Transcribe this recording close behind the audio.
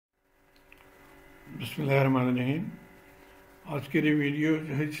বিসমিল্লাহিররহমানিররহিম। আজকের এই ভিডিও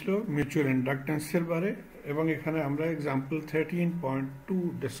হয়েছিল মিউচুয়াল ইন্ডাক্টেন্সের বারে এবং এখানে আমরা এক্সাম্পল 13.2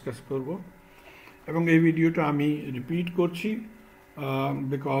 ডিসকাস করব এবং এই ভিডিওটা আমি রিপিট করছি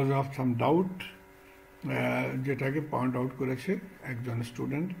বিকজ অফ সাম ডাউট যেটাকে পয়েন্ট আউট করেছে একজন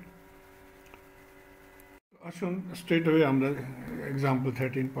স্টুডেন্ট। আসুন স্ট্রেট অ্যাওয়ে আমরা এক্সাম্পল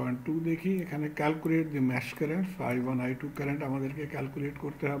 13.2 দেখি। এখানে calculate the mash current I1 I2 current আমাদেরকে ক্যালকুলেট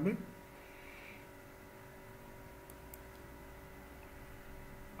করতে হবে।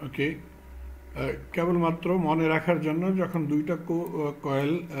 ওকে, কেবলমাত্র মনে রাখার জন্য যখন দুইটা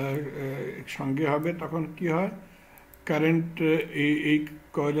কয়েল সঙ্গে হবে তখন কি হয়, কারেন্ট এই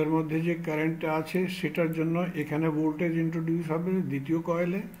কয়েলের মধ্যে যে কারেন্টটা আছে সেটার জন্য এখানে ভোল্টেজ ইন্ট্রোডিউস হবে দ্বিতীয়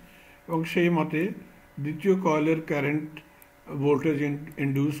কয়েলে এবং সেই মতে দ্বিতীয় কয়েলের কারেন্ট ভোল্টেজ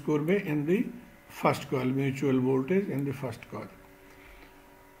ইন্ডিউস করবে in the first coil, mutual voltage in the first coil.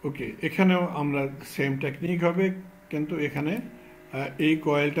 ওকে, এখানেও আমরা সেম টেকনিক হবে, কিন্তু এখানে এই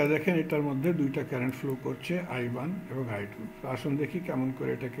কয়েলটা দেখেন এটার মধ্যে দুইটা কারেন্ট ফ্লো করছে I1 এবং I2। আসুন দেখি কেমন করে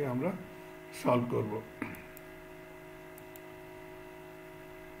এটাকে আমরা সলভ করব।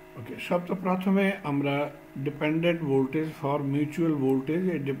 ওকে, প্রথমে আমরা dependent voltage for mutual voltage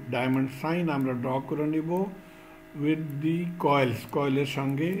এই ডায়মন্ড সাইন আমরা ড্র করে নিব উইথ দি কয়েলের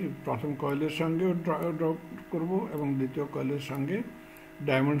সঙ্গে, প্রথম কয়েলের সঙ্গে ড্র করব এবং দ্বিতীয় কয়েলের সঙ্গে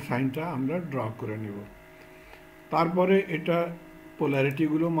ডায়মন্ড সাইনটা আমরা ড্র করে নিব। তারপরে এটা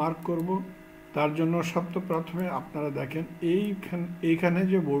পোলারিটিগুলো মার্ক করব। তার জন্য প্রথমে আপনারা দেখেন এইখানে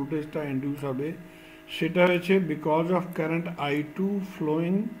যে ভোল্টেজটা ইন্ডিউস হবে সেটা হচ্ছে because of current I2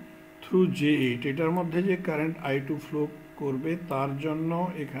 flowing through J8। এটার মধ্যে যে কারেন্ট I2 ফ্লো করবে তার জন্য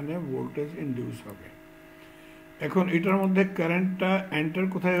এখানে ভোল্টেজ ইন্ডিউস হবে। এখন এটার মধ্যে কারেন্টটা এন্টার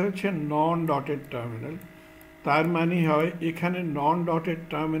কোথায় হচ্ছে, নন ডটেড টার্মিনাল। তার মানে হয় এখানে নন ডটেড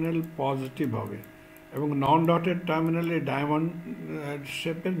টার্মিনাল পজিটিভ হবে এবং নন ডটেড টার্মিনালে ডায়মন্ড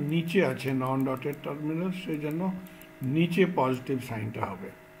শেপের নিচে আছে নন ডটেড টার্মিনাল, সেই জন্য নিচে পজিটিভ সাইনটা হবে।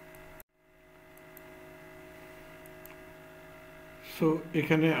 সো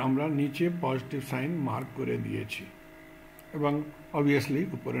এখানে আমরা নিচে পজিটিভ সাইন মার্ক করে দিয়েছি এবং অবভিয়াসলি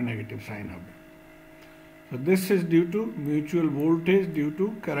উপরে নেগেটিভ সাইন হবে। So this is due to mutual voltage due to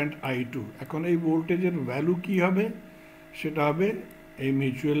current I2। এখন এই ভোল্টেজের ভ্যালু কি হবে, সেটা হবে এই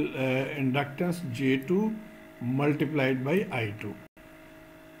mutual inductance J2 multiplied by I2।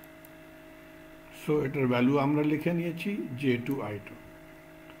 So এটার ভ্যালু আমরা লিখে নিয়েছি J2 I2।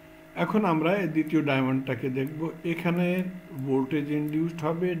 এখন আমরা দ্বিতীয় ডায়মন্ডটাকে দেখব। এখানে ভোল্টেজ ইন্ডিউসড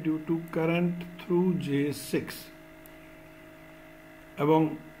হবে due to current through J6 এবং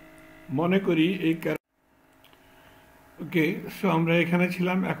মনে করি এই ওকে, সো আমরা এখানে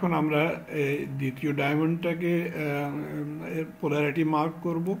ছিলাম। এখন আমরা দ্বিতীয় ডায়মন্ডটাকে পোলারিটি মার্ক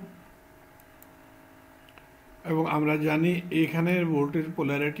করব এবং আমরা জানি এখানে ভোল্টেজ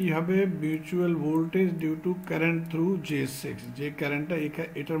পোলারিটি হবে mutual voltage due to current through J6। যে কারেন্টটা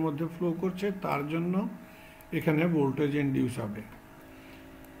এটার মধ্যে ফ্লো করছে তার জন্য এখানে ভোল্টেজ ইন্ডিউস হবে।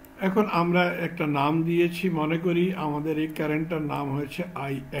 এখন আমরা একটা নাম দিয়েছি, মনে করি আমাদের এই কারেন্টটার নাম হয়েছে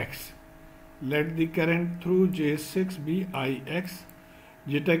IX। let the current through J6 be IX,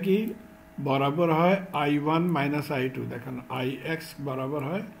 যেটা কি বরাবর হয় I1 মাইনাস I2। দেখেন IX বরাবর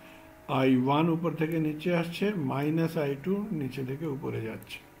হয় I1 উপর থেকে নিচে আসছে, মাইনাস I2 নিচে থেকে উপরে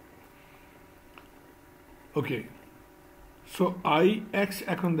যাচ্ছে। ওকে, সো IX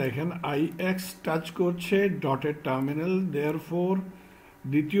এখন দেখেন IX টাচ করছে ডটেড টার্মিনাল, দেয়ারফর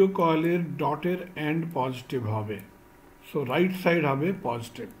দ্বিতীয় কয়েলের ডটের এন্ড পজিটিভ হবে। সো রাইট সাইড হবে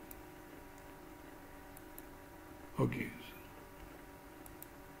পজিটিভ। ওকে,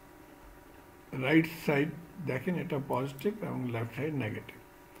 রাইট সাইড দেখেন এটা পজিটিভ এবং লেফট সাইড নেগেটিভ।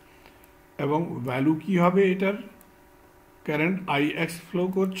 এবং ভ্যালু কি হবে, এটার কারেন্ট IX ফ্লো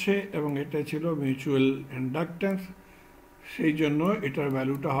করছে এবং এটা ছিল মিউচুয়াল ইন্ডাক্টেন্স, সেই জন্য এটার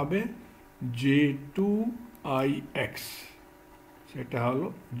ভ্যালুটা হবে J2 IX। সেটা হলো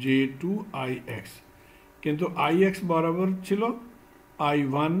J2 IX, কিন্তু IX বরাবর ছিল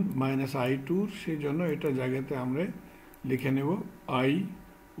I1 মাইনাস I2, সেই জন্য এটা জায়গাতে আমরা লিখে নেব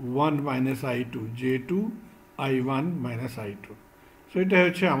I1 minus I2, J2 I1 minus I2। So এটা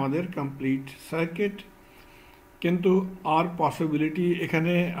হচ্ছে আমাদের কমপ্লিট সার্কিট। কিন্তু আর পসিবিলিটি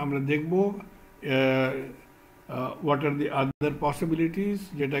এখানে আমরা দেখব what are the other possibilities,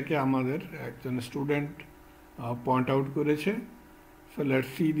 যেটাকে আমাদের একজন স্টুডেন্ট পয়েন্ট আউট করেছে। So let's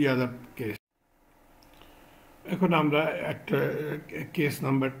see the other case. এখন আমরা একটা কেস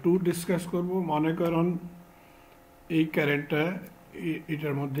নাম্বার 2 ডিসকাস করব। মনে করুন এই কারেন্টটা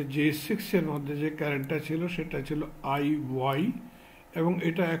এটার মধ্যে J6 এর মধ্যে যে কারেন্টটা ছিল সেটা ছিল IY এবং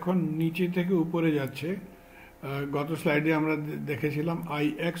এটা এখন নিচে থেকে উপরে যাচ্ছে। গত স্লাইডে আমরা দেখেছিলাম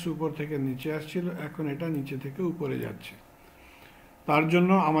IX উপর থেকে নিচে আসছিল, এখন এটা নিচে থেকে উপরে যাচ্ছে। তার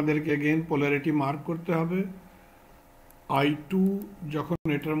জন্য আমাদেরকে এগেইন পোলারিটি মার্ক করতে হবে। I2 যখন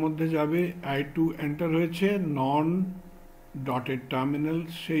এটার মধ্যে যাবে, I2 এন্টার হয়েছে নন ডটেড টার্মিনাল,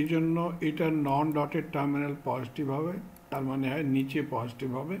 সেই জন্য এটা নন ডটেড টার্মিনাল পজিটিভ হবে, তার মানে হয় নিচে পজিটিভ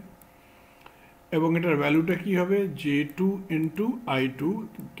হবে। এবং এটার ভ্যালুটা কি হবে? J2 into I2,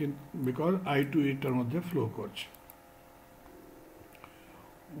 because I2 এটার মধ্যে ফ্লো করছে।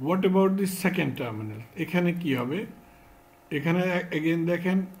 What about the second terminal? এখানে কি হবে? এখানে এগেন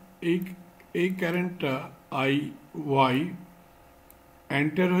দেখেন এই কারেন্টটা IY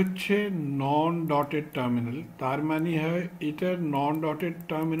এন্টার হচ্ছে নন ডটেড টার্মিনাল, তার মানে হয় এটার নন ডটেড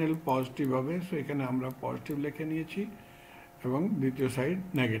টার্মিনাল পজিটিভ হবে, সো এখানে আমরা পজিটিভ লিখে নিয়েছি এবং দ্বিতীয় সাইড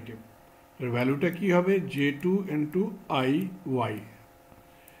নেগেটিভ। এর ভ্যালুটা কি হবে? J2 into IY।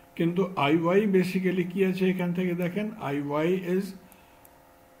 কিন্তু IY বেসিক্যালি কি আছে এখান থেকে দেখেন, IY ইজ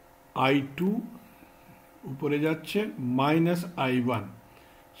I2 উপরে যাচ্ছে মাইনাস I1,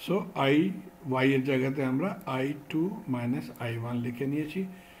 সো IY এর জায়গাতে আমরা I2 মাইনাস I1 লিখে নিয়েছি।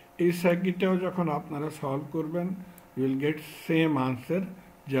 এই সার্কিটটাও যখন আপনারা সলভ করবেন, you will get same answer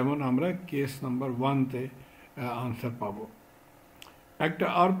যেমন আমরা কেস নাম্বার 1-তে আনসার পাবো। একটা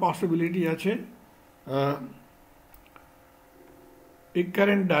আর পসিবিলিটি আছে, এই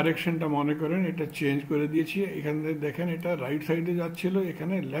কারেন্ট ডাইরেকশনটা মনে করেন এটা চেঞ্জ করে দিয়েছি, এখানে দেখেন এটা রাইট সাইডে যাচ্ছিল,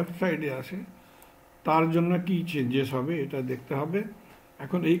 এখানে লেফট সাইডে আসে, তার জন্য কি চেঞ্জেস হবে এটা দেখতে হবে।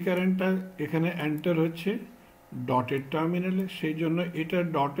 এখন এই কারেন্টটা এখানে এন্টার হচ্ছে ডটেড টার্মিনালে, সেই জন্য এটা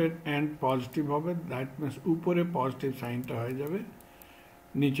ডটেড অ্যান্ড পজিটিভ হবে, দ্যাট মিনস উপরে পজিটিভ সাইনটা হয়ে যাবে,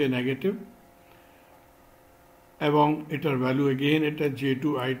 নিচে নেগেটিভ। এবং এটার ভ্যালু এগেইন এটা J2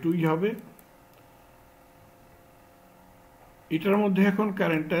 I2ই হবে। এটার মধ্যে এখন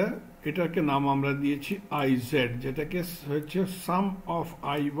কারেন্টটা, এটাকে নাম আমরা দিয়েছি IZ, যেটাকে হচ্ছে সাম of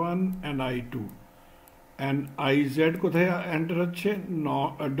I1 and I2। And IZ কোথায় এন্টার হচ্ছে?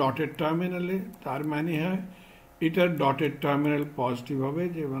 ডটেড টার্মিনালে, তার মানে হয় এটার ডটেড টার্মিনাল পজিটিভ হবে,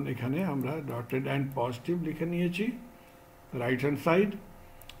 যেমন এখানে আমরা ডটেড অ্যান্ড পজিটিভ লিখে নিয়েছি রাইট হ্যান্ড সাইড।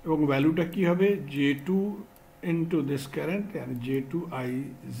 এবং ভ্যালুটা কি হবে? J2 into this current J2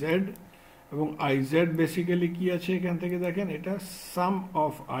 IZ। এবং IZ বেসিক্যালি কি আছে এখান থেকে দেখেন, এটা সাম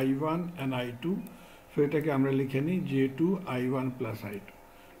of I1 and I2, so এটাকে আমরা লিখে নিই J2 I1 plus I2।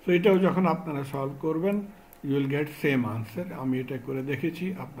 So এটাও যখন আপনারা সলভ করবেন, you will get same answer. আমি এটা করে দেখেছি,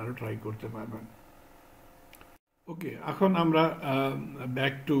 আপনারা ট্রাই করতে পারবেন। ওকে, এখন আমরা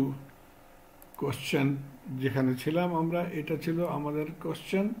ব্যাক টু কোশ্চেন যেখানে ছিলাম আমরা, এটা ছিল আমাদের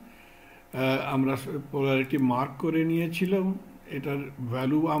কোশ্চেন। আমরা পোলারিটি মার্ক করে নিয়েছিলাম, এটার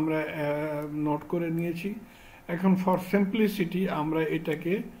ভ্যালু আমরা নোট করে নিয়েছি। এখন ফর সিম্পলিসিটি আমরা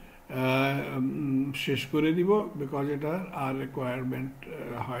এটাকে শেষ করে দিব, বিকজ এটা আর রিকোয়ারমেন্ট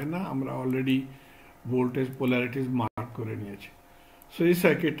হয় না, আমরা অলরেডি ভোল্টেজ পোলারিটিস মার্ক করে নিয়েছি। সো এই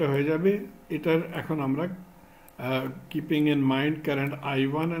সার্কিটটা হয়ে যাবে। এটার এখন আমরা keeping in mind current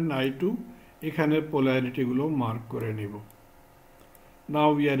I1 and I2, এখানের পোলারিটিগুলো মার্ক করে নিব। Now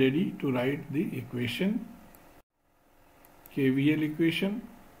we are ready to write the equation, KVL equation.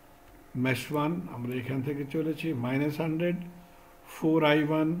 Mesh 1 আমরা এখান থেকে চলেছি -100,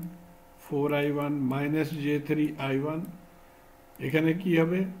 4I1 minus J3I1, এখানে কি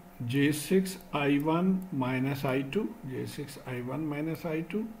হবে? J6I1 minus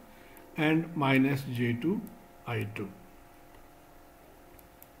I2 and minus J2I2.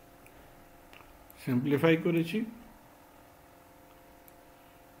 Simplify করেছি।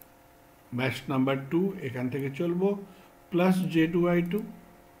 ম্যাশ নাম্বার 2 এখান থেকে চলবো, প্লাস J2I2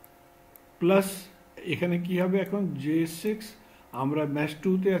 প্লাস এখানে কি হবে? এখন J6, আমরা ম্যাশ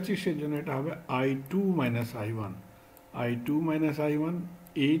 2-তে আছি, সেজন্য এটা হবে I2 minus I1,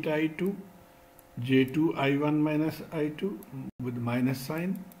 8I2, J2I1 minus I2 with minus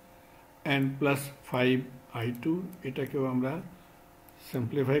sign and plus 5I2, এটাকেও আমরা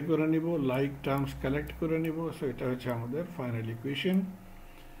সিম্পলিফাই করে নিব, লাইক টার্মস কালেক্ট করে নিব। সো এটা হচ্ছে আমাদের ফাইনাল ইকুয়েশন।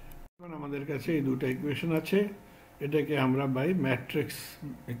 এখন আমাদের কাছে এই দুটো ইকুয়েশন আছে, এটাকে আমরা বাই ম্যাট্রিক্স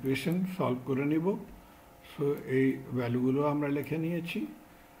ইকুয়েশন সলভ করে নিব। সো এই ভ্যালুগুলো আমরা লিখে নিয়েছি।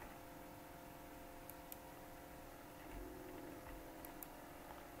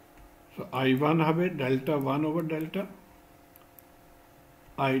 সো I1 হবে ডেল্টা 1 ওভার ডেল্টা,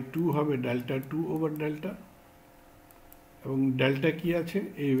 I2 হবে ডেল্টা 2 ওভার ডেল্টা, এবং ডেল্টা কি আছে?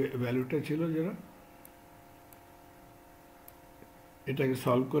 এই ভ্যালুটা ছিল যেটা, এটাকে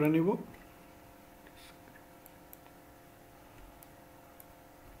সলভ করে নিব।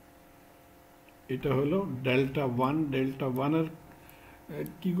 এটা হলো ডেল্টা 1 এর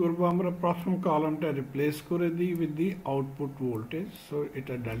কি করব আমরা প্রথম কলামটা রিপ্লেস করে দিই with the output voltage, so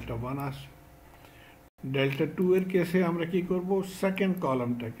এটা ডেল্টা 1 আসে। ডেল্টা 2 এর কেসে আমরা কি করব, সেকেন্ড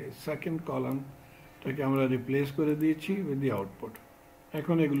কলামটাকে আমরা রিপ্লেস করে দিয়েছি উইথ দি আউটপুট।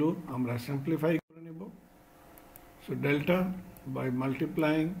 এখন এগুলো আমরা সিম্পলিফাই করে নেব। So delta by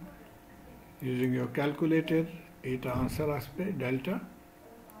multiplying using your calculator, এটা আনসার আসবে ডেল্টা।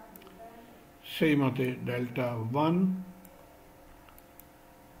 সেই মতে ডেল্টা 1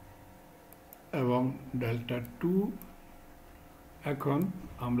 এবং ডেল্টা 2। এখন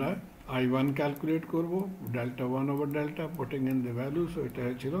আমরা I1 ক্যালকুলেট করব, delta 1 over delta putting in the value, so এটা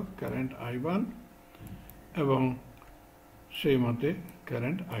হয়েছিল কারেন্ট I1 এবং সেই মতে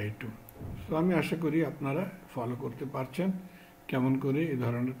কারেন্ট I2। সো আমি আশা করি আপনারা ফলো করতে পারছেন কেমন করে এই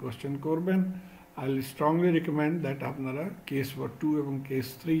ধরনের কোশ্চেন করবেন। I will strongly recommend that আপনারা কেস 2 এবং কেস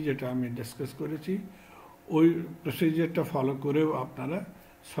 3 যেটা আমি ডিসকাস করেছি ওই প্রসিজারটা ফলো করেও আপনারা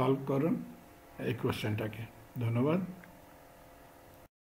সলভ করুন এই কোশ্চেনটাকে। ধন্যবাদ।